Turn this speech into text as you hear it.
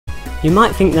You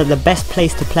might think that the best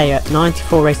place to play at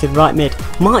 94 rated right mid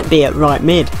might be at right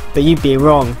mid, but you'd be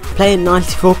wrong. Playing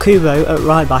 94 Kubo at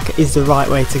right back is the right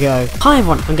way to go. Hi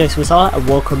everyone, I'm Ghost Masala and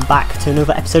welcome back to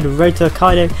another episode of Road To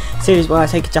Hokkaido, series where I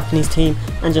take a Japanese team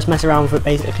and just mess around with it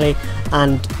basically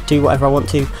and do whatever I want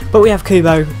to. But we have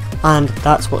Kubo and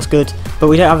that's what's good. But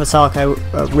we don't have a Sako,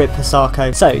 Rip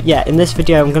Sako. So yeah, in this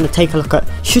video I'm going to take a look at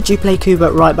should you play Kubo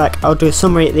at right back. I'll do a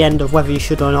summary at the end of whether you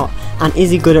should or not, and is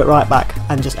he good at right back,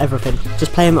 and just everything.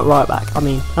 Just play him at right back. I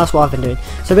mean, that's what I've been doing.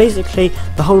 So basically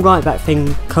the whole right back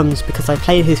thing comes because I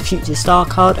played his future star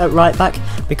card at right back,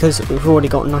 because we've already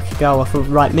got Nakagawa for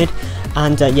right mid,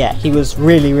 and yeah, he was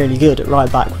really good at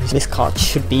right back. This card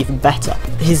should be even better.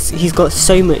 He's got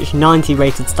so much 90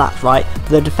 rated stats, right? But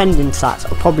the defending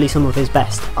stats are probably some of his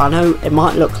best. I know it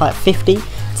might look like 50 to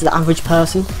the average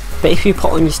person, but if you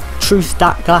put on your true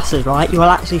stat glasses, right, you will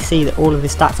actually see that all of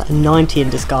his stats are 90 in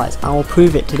disguise. I will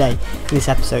prove it today in this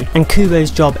episode. And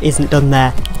Kubo's job isn't done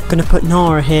there. I'm going to put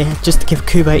Nara here just to give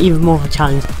Kubo even more of a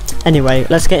challenge. Anyway,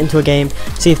 let's get into a game,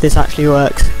 see if this actually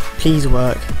works. Please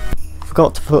work.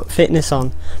 Forgot to put fitness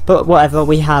on, but whatever.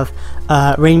 We have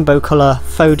rainbow colour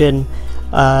Foden,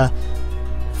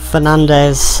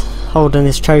 Fernandez holding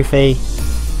his trophy.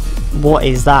 What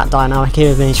is that dynamic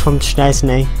image from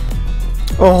Chesney?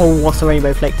 Oh, what a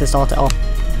rainbow flick to start it off.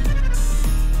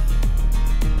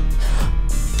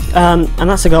 And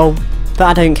that's a goal, but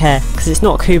I don't care because it's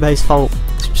not Kubo's fault.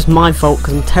 It's just my fault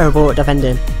because I'm terrible at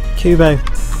defending. Kubo.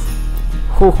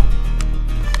 Whew.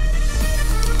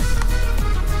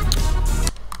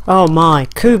 Oh my,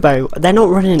 Kubo, they're not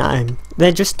running at him.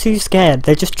 They're just too scared.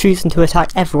 They're just choosing to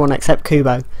attack everyone except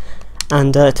Kubo.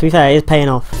 And to be fair, it is paying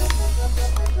off.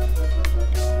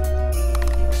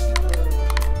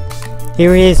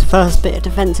 Here he is, first bit of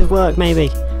defensive work maybe.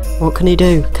 What can he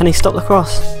do? Can he stop the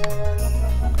cross?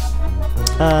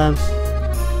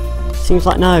 Seems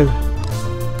like no.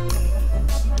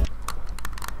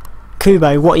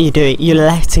 Kubo, what are you doing? You're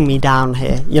letting me down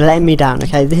here. You're letting me down,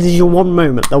 okay? This is your one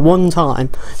moment, the one time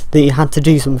that you had to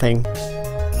do something.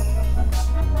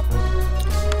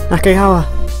 Nakagawa.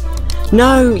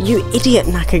 No, you idiot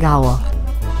Nakagawa.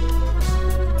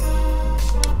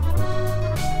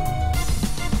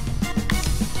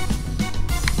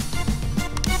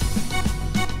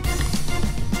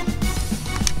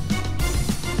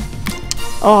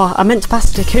 Oh, I meant to pass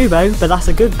it to Kubo, but that's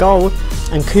a good goal.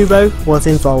 And Kubo was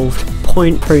involved.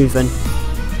 Point proven.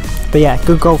 But yeah,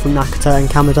 good goal from Nakata and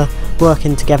Kamada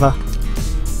working together.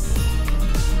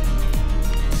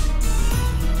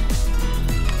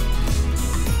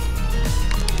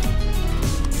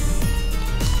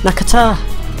 Nakata!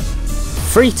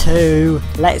 3-2.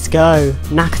 Let's go.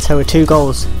 Nakata with 2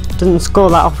 goals. Doesn't score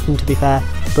that often to be fair,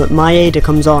 but Maeda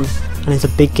comes on and is a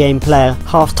big game player.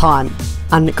 Half time.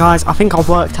 And guys, I think I've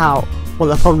worked out what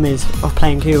the problem is of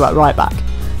playing Kubo at right back.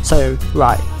 So,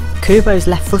 right, Kubo's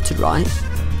left footed, right?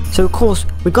 So of course,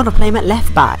 we've got to play him at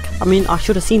left back. I mean, I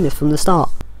should have seen this from the start.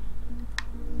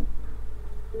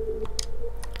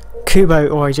 Kubo,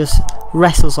 or he just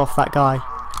wrestles off that guy.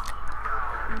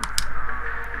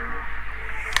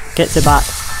 Gets it back.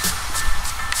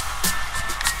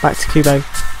 Back to Kubo.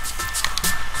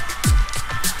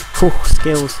 Whew,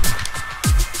 skills.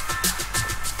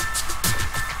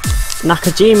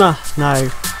 Nakajima! No.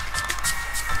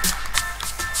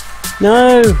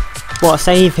 No! What a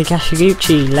save for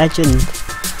Kashiguchi, legend.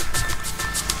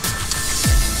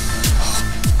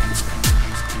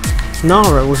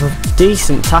 Nara with a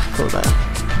decent tackle there.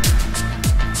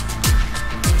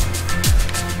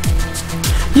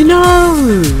 You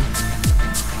know!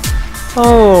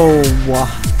 Oh,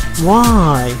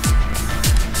 why?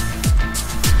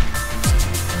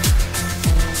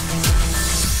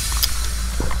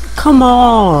 Come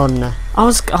on! I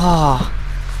was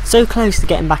so close to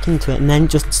getting back into it, and then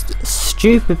just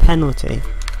stupid penalty.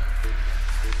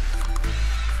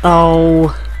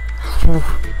 Oh.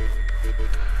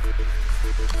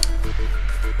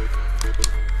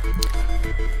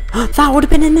 That would have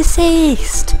been an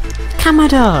assist!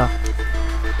 Kamada!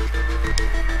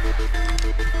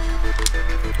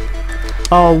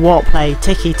 Oh, what play?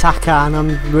 Tiki-taka, and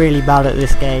I'm really bad at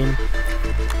this game.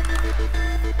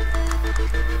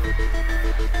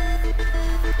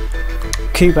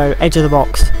 Kubo, edge of the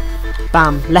box.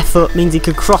 Bam, left foot means he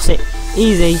could cross it.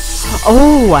 Easy.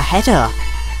 Oh, a header.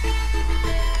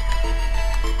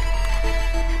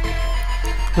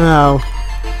 Oh.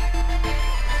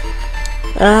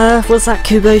 Was that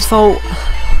Kubo's fault?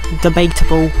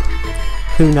 Debatable.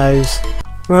 Who knows?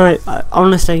 Right,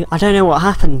 honestly, I don't know what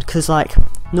happened, because like,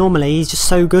 normally he's just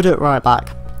so good at right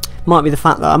back. Might be the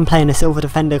fact that I'm playing a silver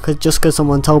defender just because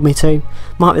someone told me to.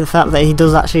 Might be the fact that he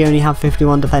does actually only have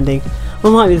 51 defending.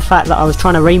 Or might be the fact that I was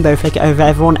trying to rainbow flick it over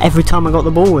everyone every time I got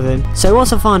the ball with him. So what's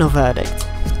the final verdict?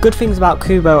 Good things about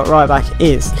Kubo at right back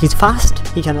is he's fast,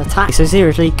 he can attack. So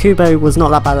seriously, Kubo was not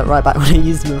that bad at right back when I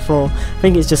used him before. I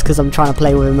think it's just because I'm trying to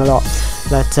play with him a lot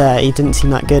that he didn't seem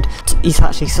that good. He's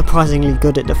actually surprisingly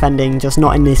good at defending, just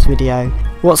not in this video.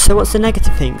 So what's the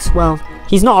negative things? Well,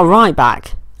 he's not a right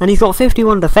back, and he's got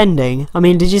 51 defending. I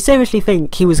mean, did you seriously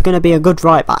think he was going to be a good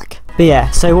right back? But yeah,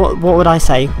 so what would I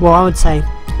say? Well, I would say,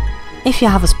 if you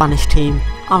have a Spanish team,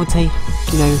 I would say,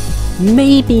 you know,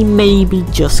 maybe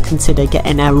just consider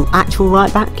getting an actual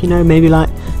right back, you know, maybe like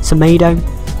Semedo.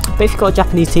 But if you've got a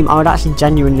Japanese team, I would actually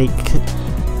genuinely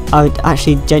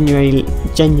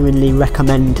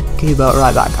recommend Kubo at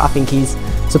right back. I think he's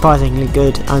surprisingly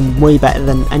good and way better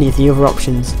than any of the other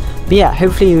options. But yeah,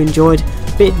 hopefully you enjoyed.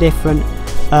 A bit different,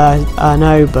 I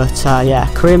know, but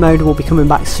yeah, career mode will be coming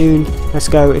back soon. Let's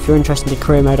go. If you're interested in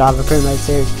career mode, I have a career mode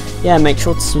series. Yeah, make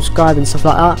sure to subscribe and stuff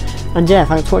like that. And yeah,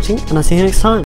 thanks for watching, and I'll see you next time.